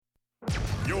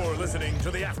You're listening to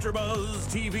the AfterBuzz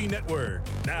TV Network,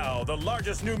 now the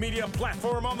largest new media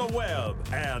platform on the web,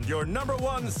 and your number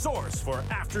one source for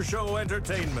after-show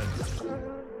entertainment.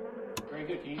 Very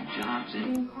good, Keith.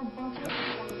 Johnson.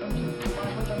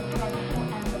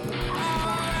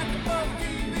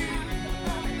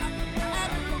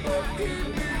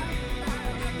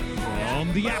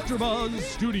 From the AfterBuzz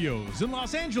Studios in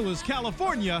Los Angeles,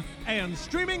 California, and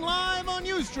streaming live on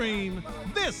Ustream,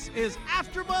 this is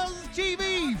AfterBuzz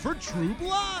TV for True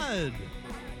Blood.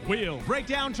 We'll break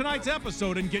down tonight's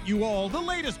episode and get you all the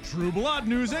latest True Blood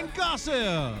news and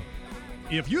gossip.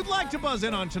 If you'd like to buzz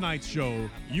in on tonight's show,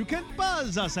 you can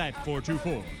buzz us at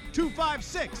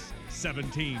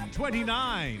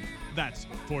 424-256-1729. That's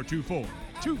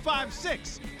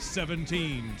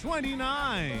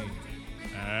 424-256-1729.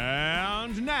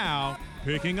 And now,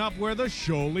 picking up where the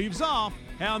show leaves off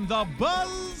and the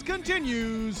buzz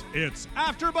continues, it's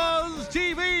AfterBuzz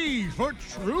TV for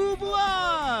True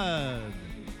Blood.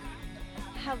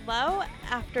 Hello,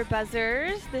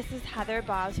 AfterBuzzers. This is Heather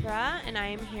Basra, and I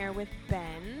am here with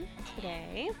Ben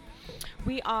today.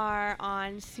 We are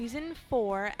on Season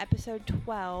 4, Episode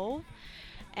 12,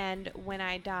 And When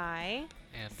I Die.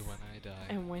 And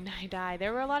When I Die.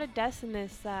 There were a lot of deaths in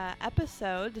this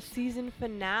episode, the season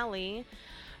finale.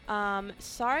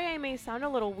 Sorry I may sound a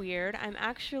little weird. I'm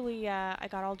actually, I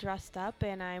got all dressed up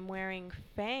and I'm wearing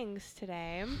fangs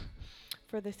today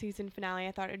for the season finale.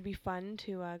 I thought it would be fun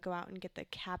to go out and get the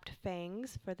capped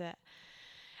fangs for the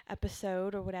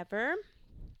episode or whatever.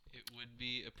 It would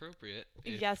be appropriate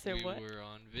if yes, it we would. were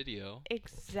on video.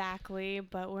 Exactly,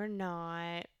 but we're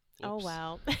not. Oops. Oh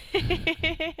well.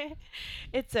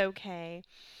 It's okay.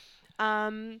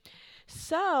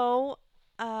 So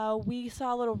we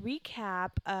saw a little recap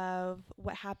of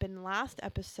what happened last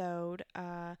episode.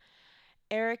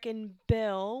 Eric and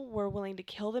Bill were willing to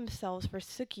kill themselves for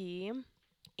Sookie,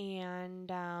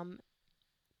 and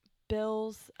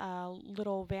Bill's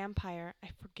little vampire,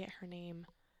 I forget her name.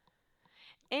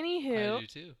 Anywho. I do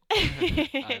too.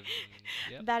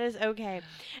 Yep. That is okay.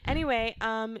 Anyway,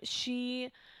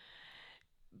 she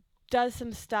does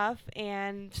some stuff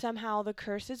and somehow the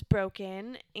curse is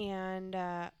broken, and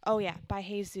by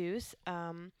Jesus.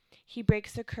 He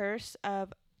breaks the curse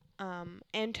of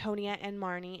Antonia and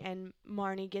Marnie, and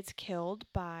Marnie gets killed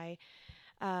by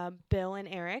Bill and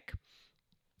Eric.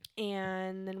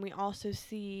 And then we also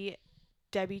see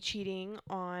Debbie cheating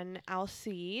on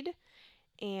Alcide.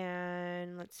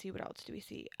 And let's see, what else do we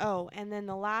see? Oh, and then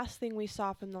the last thing we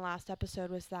saw from the last episode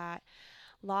was that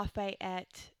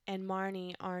Lafayette and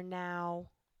Marnie are now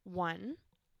one.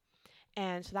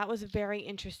 And so that was a very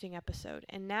interesting episode.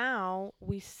 And now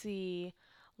we see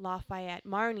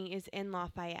Marnie is in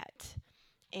Lafayette.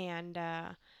 And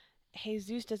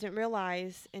Jesus doesn't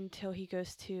realize until he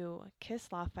goes to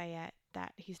kiss Lafayette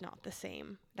that he's not the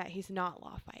same, that he's not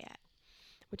Lafayette.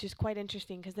 Which is quite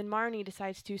interesting, because then Marnie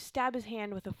decides to stab his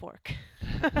hand with a fork.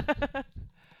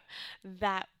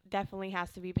 That definitely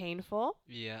has to be painful.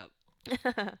 Yeah.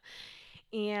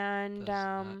 And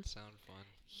does not sound fun.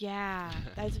 Yeah,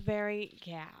 that's very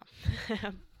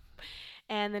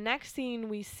And the next scene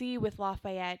we see with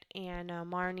Lafayette and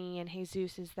Marnie and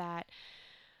Jesus is that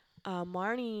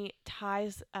Marnie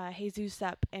ties Jesus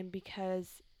up, and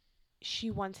because she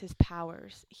wants his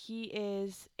powers. He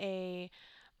is a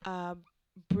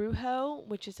Brujo,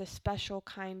 which is a special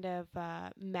kind of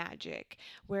magic,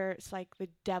 where it's like the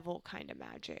devil kind of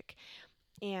magic,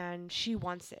 and she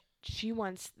wants it. She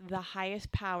wants the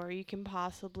highest power you can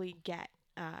possibly get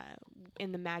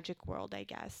in the magic world, I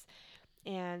guess.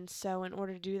 And so in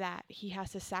order to do that, he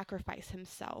has to sacrifice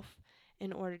himself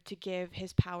in order to give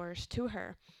his powers to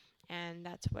her, and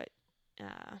that's what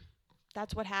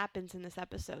happens in this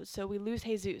episode. So we lose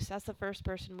Jesus. That's the first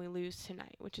person we lose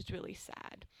tonight, which is really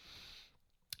sad.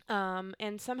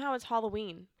 And somehow it's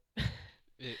Halloween.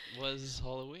 It was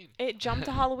Halloween. It jumped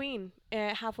to Halloween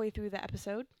halfway through the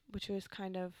episode, which was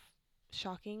kind of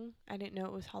shocking. I didn't know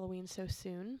it was Halloween so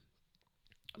soon.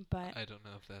 But I don't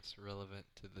know if that's relevant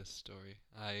to this story.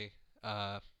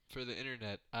 For the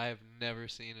internet, I have never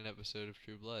seen an episode of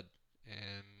True Blood,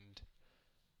 and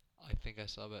I think I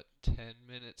saw about 10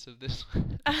 minutes of this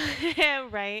one.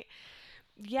 Right.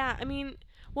 Yeah,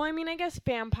 I guess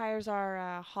vampires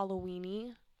are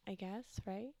Halloween-y, I guess,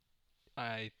 right?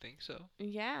 I think so.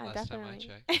 Yeah, Last definitely.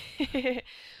 time I checked.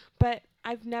 But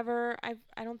I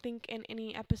don't think in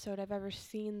any episode I've ever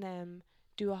seen them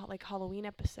do a Halloween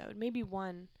episode. Maybe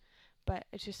one, but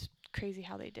it's just crazy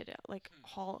how they did it.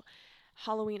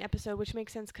 Halloween episode, which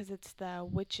makes sense because it's the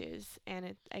witches,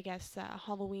 and I guess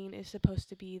Halloween is supposed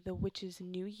to be the witches'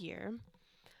 new year.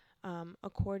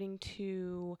 According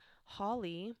to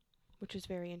Holly, which is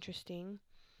very interesting.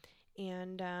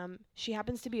 And she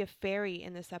happens to be a fairy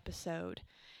in this episode.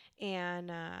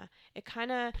 And it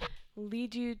kind of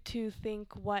leads you to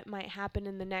think what might happen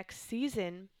in the next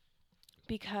season,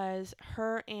 because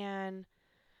her and,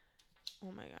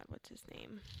 oh my god, what's his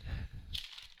name?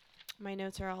 My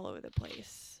notes are all over the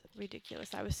place.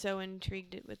 Ridiculous. I was so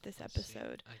intrigued with this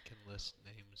episode. I can list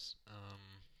names.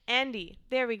 Andy.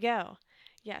 There we go.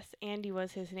 Yes, Andy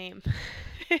was his name.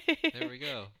 There we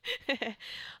go.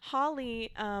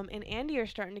 Holly and Andy are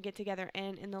starting to get together,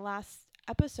 and in the last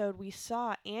episode we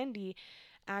saw Andy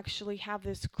actually have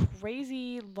this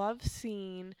crazy love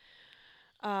scene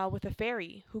with a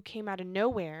fairy who came out of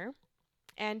nowhere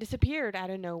and disappeared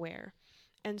out of nowhere.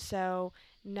 And so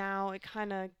now it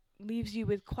kind of leaves you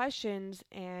with questions,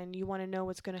 and you want to know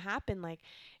what's going to happen. Like,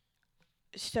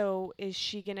 so is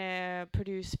she going to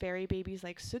produce fairy babies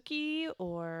like Suki,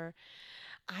 or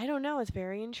I don't know. It's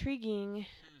very intriguing.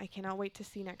 I cannot wait to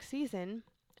see next season,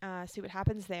 see what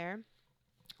happens there.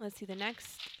 Let's see the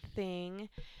next thing.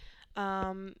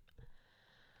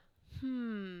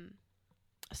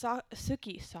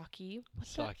 Saki. What's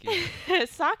Saki. that?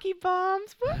 Saki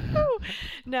bombs. Woo!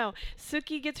 No,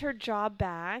 Suki gets her job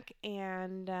back,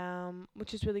 and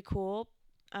which is really cool,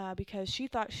 because she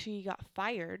thought she got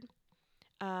fired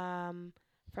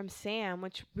from Sam,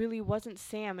 which really wasn't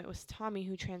Sam. It was Tommy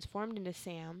who transformed into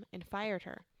Sam and fired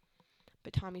her.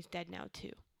 But Tommy's dead now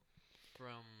too.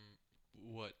 From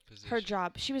what position? Her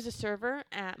job. She was a server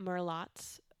at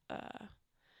Merlot's,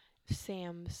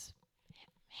 Sam's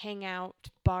hangout,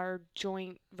 bar,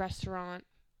 joint, restaurant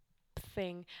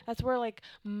thing. That's where like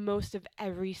most of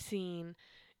every scene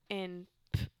in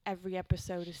every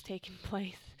episode is taking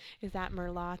place, is at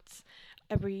Merlot's.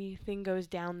 Everything goes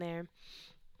down there.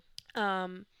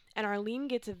 And Arlene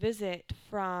gets a visit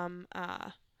from,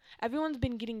 everyone's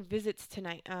been getting visits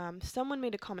tonight. Someone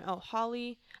made a comment.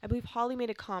 I believe Holly made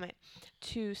a comment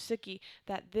to Suki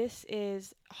that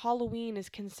Halloween is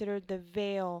considered the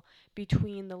veil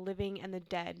between the living and the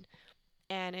dead.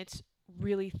 And it's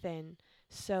really thin.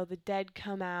 So the dead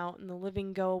come out and the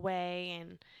living go away,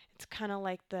 and it's kind of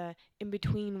like the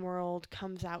in-between world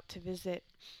comes out to visit.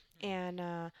 And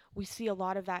we see a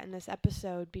lot of that in this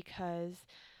episode, because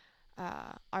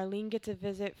Arlene gets a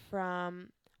visit from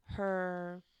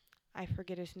her, I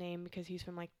forget his name because he's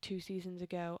from like 2 seasons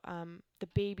ago, the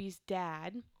baby's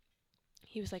dad.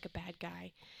 He was like a bad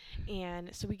guy.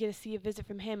 And so we get to see a visit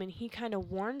from him, and he kind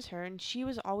of warns her, and she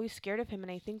was always scared of him.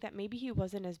 And I think that maybe he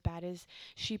wasn't as bad as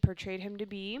she portrayed him to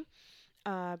be,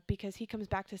 because he comes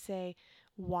back to say,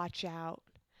 watch out.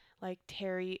 Like,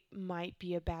 Terry might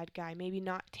be a bad guy. Maybe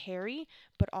not Terry,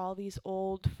 but all these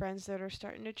old friends that are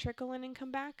starting to trickle in and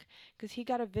come back. Because he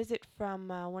got a visit from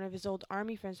one of his old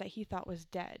army friends that he thought was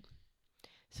dead.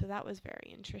 So that was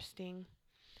very interesting.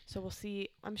 So we'll see.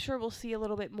 I'm sure we'll see a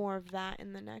little bit more of that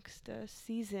in the next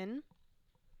season.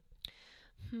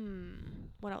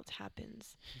 What else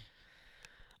happens?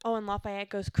 Oh, and Lafayette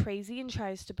goes crazy and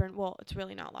tries to burn. Well, it's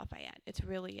really not Lafayette. It's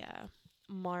really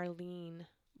Marlene.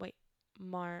 Wait,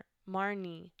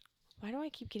 Marnie. Why do I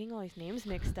keep getting all these names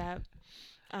mixed up?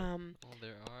 Well,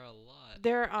 there are a lot.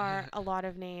 There are a lot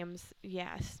of names.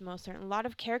 Yes, most certainly. A lot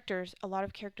of characters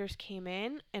came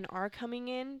in and are coming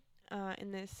in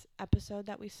this episode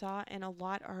that we saw, and a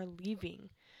lot are leaving.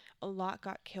 A lot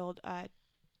got killed.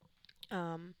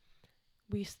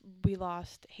 We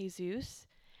lost Jesus,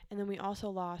 and then we also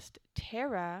lost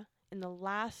Tara in the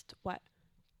last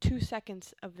 2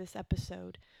 seconds of this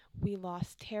episode. We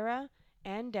lost Tara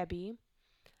and Debbie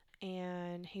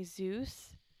and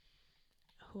Jesus.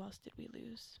 Who else did we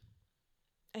lose?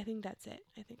 I think that's it.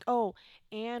 Oh,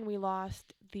 and we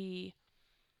lost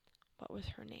what was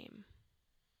her name?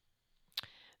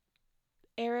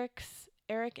 Eric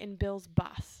and Bill's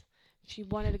boss. She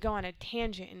wanted to go on a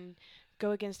tangent and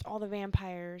go against all the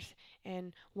vampires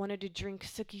and wanted to drink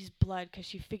Suki's blood because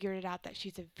she figured it out that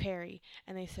she's a fairy.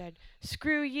 And they said,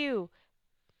 screw you,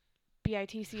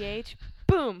 bitch.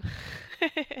 Boom.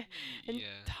 And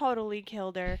totally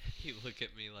killed her. You look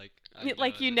at me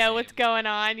like you know what's going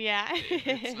on. Yeah.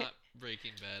 It's not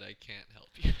Breaking Bad. I can't help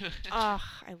you.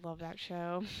 I love that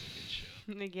show.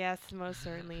 Good show. Yes, most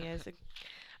certainly is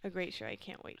a great show. I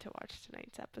can't wait to watch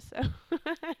tonight's episode.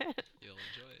 You'll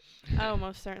enjoy it. Oh,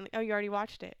 most certainly. Oh, you already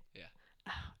watched it? Yeah.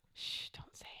 Oh, shh,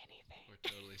 don't say anything. We're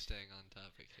totally staying on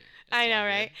topic here. I know,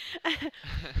 right?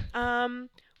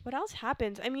 What else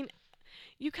happens? I mean,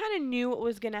 you kind of knew what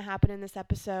was going to happen in this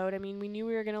episode. I mean, we knew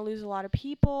we were going to lose a lot of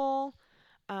people.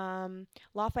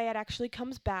 Lafayette actually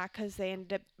comes back because they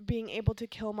ended up being able to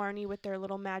kill Marnie with their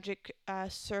little magic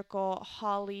circle.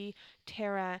 Holly,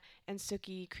 Tara, and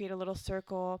Suki create a little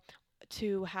circle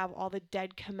to have all the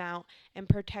dead come out and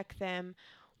protect them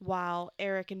while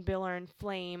Eric and Bill are in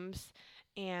flames.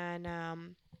 And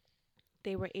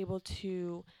they were able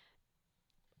to,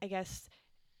 I guess,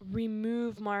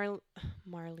 remove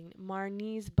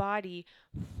Marnie's body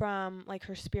from, like,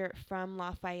 her spirit from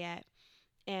Lafayette.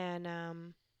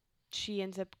 And she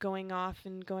ends up going off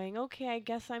and going, okay, I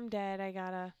guess I'm dead. I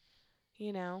gotta,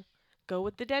 go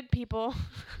with the dead people.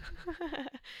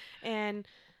 And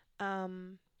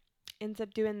ends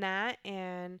up doing that.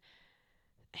 And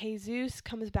Jesus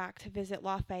comes back to visit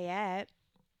Lafayette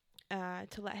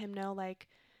to let him know, like,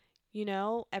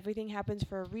 everything happens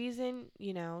for a reason.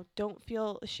 Don't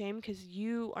feel ashamed because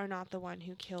you are not the one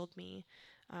who killed me.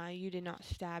 You did not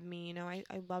stab me. I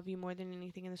love you more than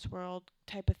anything in this world,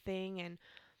 type of thing. And,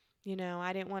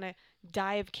 I didn't want to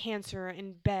die of cancer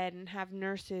in bed and have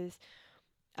nurses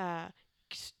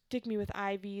stick me with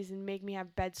IVs and make me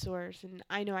have bed sores. And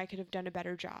I know I could have done a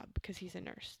better job because he's a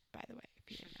nurse, by the way,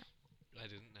 if you didn't know. I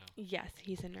didn't know. Yes,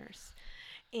 he's a nurse.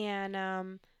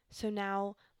 And so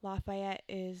now Lafayette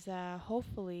is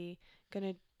hopefully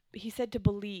going to, he said to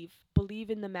believe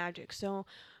in the magic. So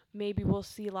maybe we'll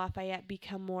see Lafayette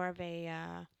become more of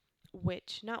a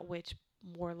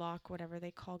warlock, whatever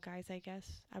they call guys, I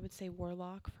guess. I would say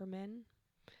warlock for men.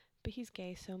 But he's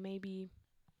gay, so maybe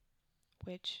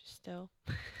witch still.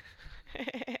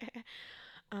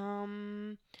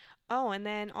 And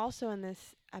then also in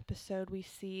this episode we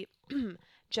see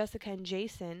Jessica and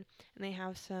Jason, and they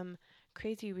have some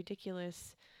crazy,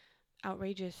 ridiculous,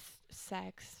 outrageous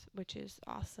sex, which is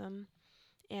awesome.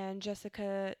 And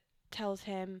Jessica tells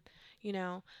him,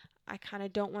 I kind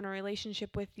of don't want a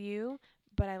relationship with you,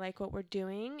 but I like what we're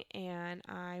doing, and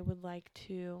I would like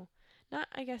to, not,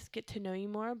 I guess, get to know you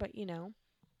more, but,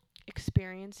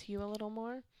 experience you a little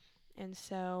more. And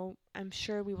so I'm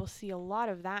sure we will see a lot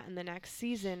of that in the next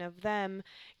season, of them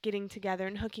getting together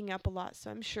and hooking up a lot.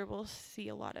 So I'm sure we'll see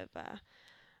a lot of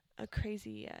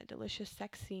crazy, delicious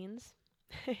sex scenes.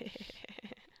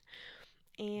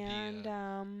 And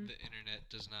the internet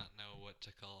does not know what to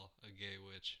call a gay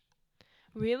witch.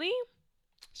 Really?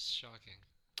 It's shocking.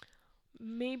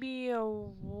 Maybe a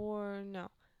war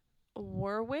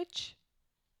witch?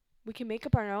 We can make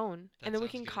up our own, and then we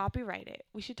can copyright it.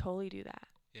 We should totally do that.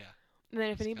 Yeah. And then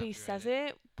if anybody says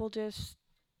it, we'll just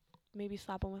maybe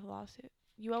slap them with a lawsuit.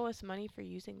 You owe us money for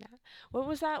using that. What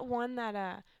was that one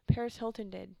that Paris Hilton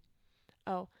did?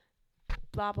 Oh,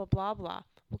 blah, blah, blah, blah.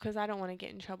 Because I don't want to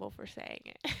get in trouble for saying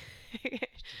it. Did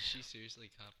she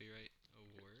seriously copyright a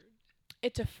word?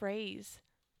 It's a phrase.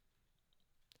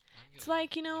 It's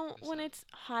like, when it's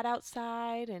hot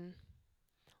outside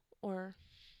or...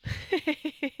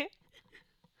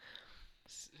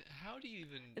 How do you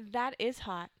even... That is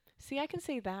hot. See, I can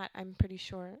say that, I'm pretty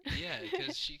sure. Yeah,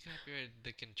 because she copyrighted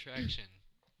the contraction.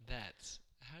 That's...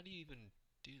 How do you even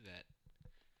do that?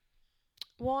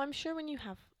 Well, I'm sure when you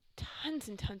have tons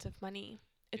and tons of money,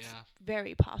 it's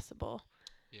very possible.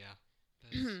 Yeah.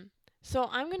 So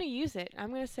I'm going to use it. I'm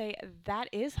going to say, that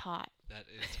is hot. That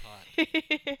is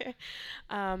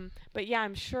hot. But yeah,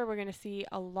 I'm sure we're going to see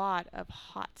a lot of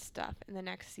hot stuff in the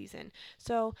next season.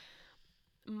 So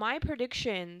my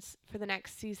predictions for the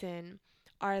next season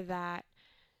are that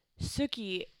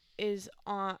Sookie is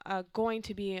going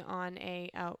to be on a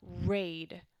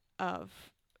raid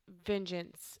of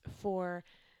vengeance for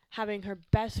having her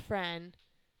best friend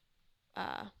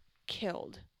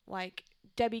killed. Like,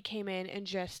 Debbie came in and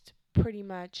just pretty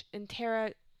much, and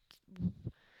Tara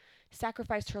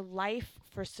sacrificed her life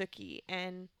for Sookie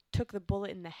and took the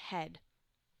bullet in the head.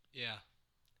 Yeah.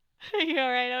 You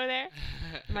alright over there?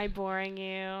 Am I boring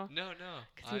you? No.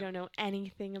 Because you don't know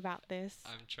anything about this.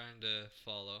 I'm trying to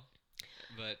follow,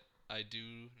 but I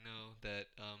do know that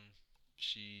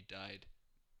she died.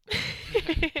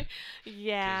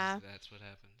 Yeah. 'Cause that's what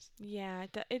happens. Yeah,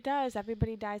 it does.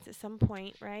 Everybody dies at some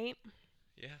point, right?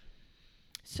 Yeah.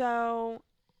 So,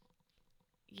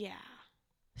 yeah.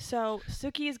 So,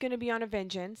 Sookie is going to be on a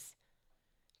vengeance.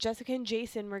 Jessica and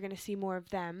Jason, we're going to see more of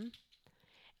them.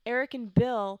 Eric and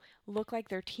Bill look like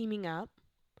they're teaming up.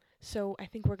 So, I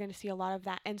think we're going to see a lot of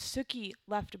that. And Sookie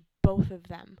left both of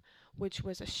them, which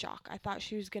was a shock. I thought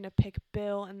she was going to pick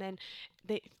Bill, and then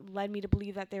they led me to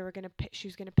believe that she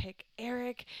was going to pick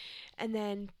Eric. And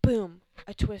then, boom,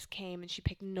 a twist came, and she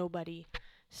picked nobody.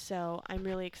 So, I'm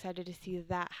really excited to see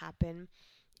that happen.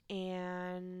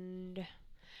 And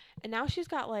now she's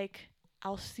got, like,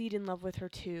 Alcide in love with her,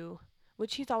 too.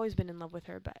 Which he's always been in love with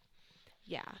her, but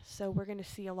yeah. So we're going to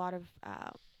see a lot of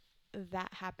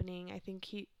that happening. I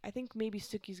think maybe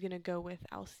Sookie's going to go with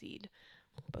Alcide,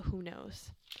 but who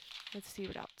knows. Let's see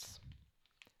what else.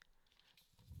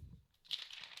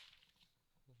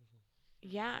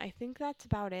 yeah, I think that's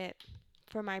about it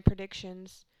for my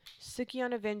predictions. Suki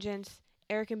on a Vengeance,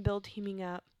 Eric and Bill teaming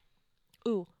up.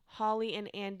 Ooh, Holly and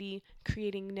Andy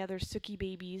creating another Suki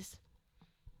babies.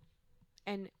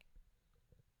 And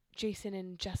Jason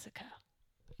and Jessica.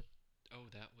 Oh,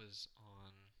 that was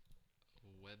on a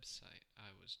website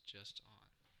I was just on.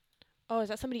 Oh, is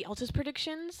that somebody else's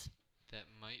predictions? That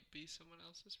might be someone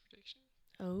else's prediction.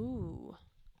 Oh,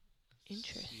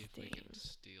 See if we can interesting.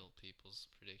 steal people's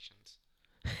predictions.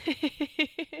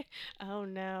 Oh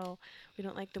no, we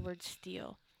don't like the word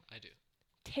steal. I do.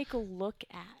 Take a look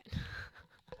at.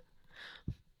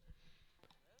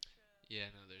 Yeah,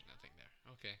 no, there's nothing there.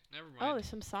 Okay, never Oh, mind.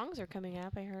 some songs are coming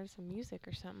up. I heard some music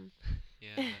or something.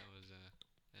 Yeah, that was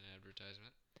an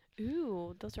advertisement.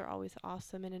 Ooh, those are always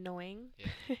awesome and annoying. Yeah,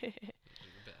 those are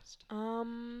the best.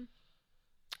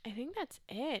 I think that's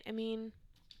it. I mean,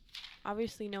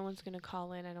 obviously no one's gonna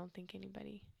call in. I don't think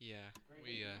anybody. Yeah,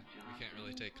 we can't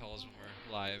really take calls when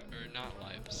we're live or not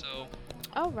live, so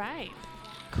Oh right,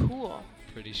 cool.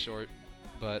 pretty short,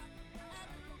 but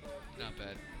not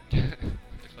bad. If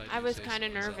I do was say kind so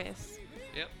of myself. nervous.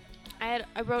 Yep. I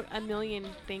wrote a million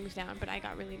things down, but I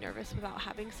got really nervous without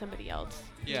having somebody else.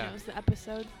 Yeah. Who knows the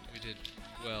episode. We did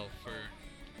well for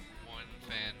one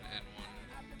fan and one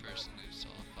person who saw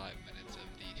 5 minutes of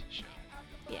the show.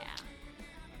 Yeah.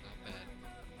 Not bad.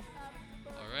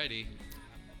 Alrighty.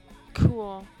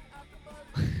 Cool.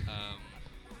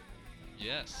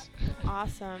 Yes.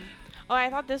 Awesome. Oh, I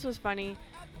thought this was funny.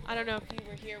 I don't know if you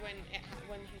were here when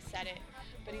he said it,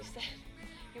 but he said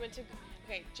he went to.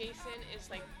 Okay, Jason is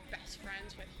like best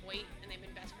friends with Hoyt, and they've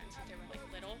been best friends since they were like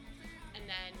little. And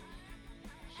then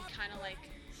he kind of like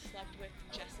slept with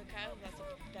Jessica. That's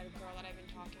that girl that I've been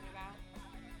talking about.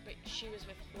 But she was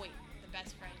with Hoyt, the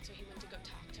best friend. So he went to go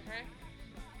talk to her,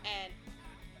 and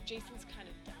Jason's kind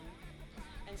of dumb.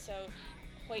 And so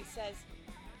Hoyt says,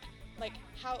 like,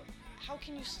 how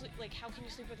can you sleep? Like, how can you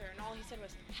sleep with her? And all he said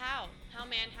was, how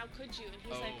man, how could you? And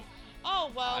he's like,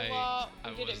 oh well, I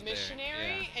we did was it there,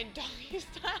 missionary and doggy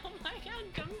style. I'm like, how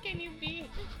dumb can you be?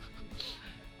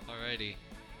 Alrighty.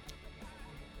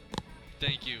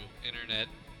 Thank you, Internet,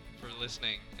 for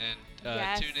listening. And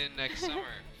Yes. tune in next summer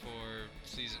for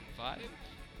season 5.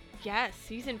 Yes,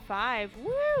 season 5.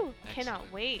 Woo! Cannot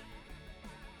Excellent. wait.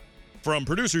 From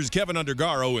producers Kevin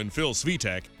Undergaro and Phil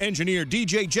Svitek, engineer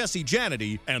DJ Jesse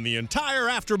Janity, and the entire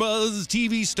AfterBuzz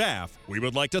TV staff, we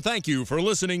would like to thank you for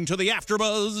listening to the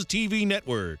AfterBuzz TV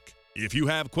network. If you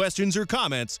have questions or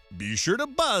comments, be sure to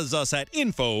buzz us at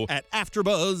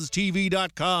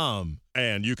info@AfterBuzzTV.com.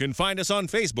 And you can find us on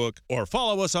Facebook or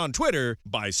follow us on Twitter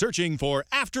by searching for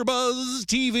AfterBuzz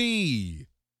TV.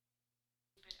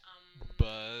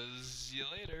 Buzz you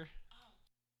later.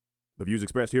 The views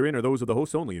expressed herein are those of the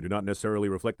hosts only and do not necessarily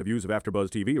reflect the views of AfterBuzz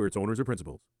TV or its owners or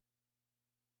principals.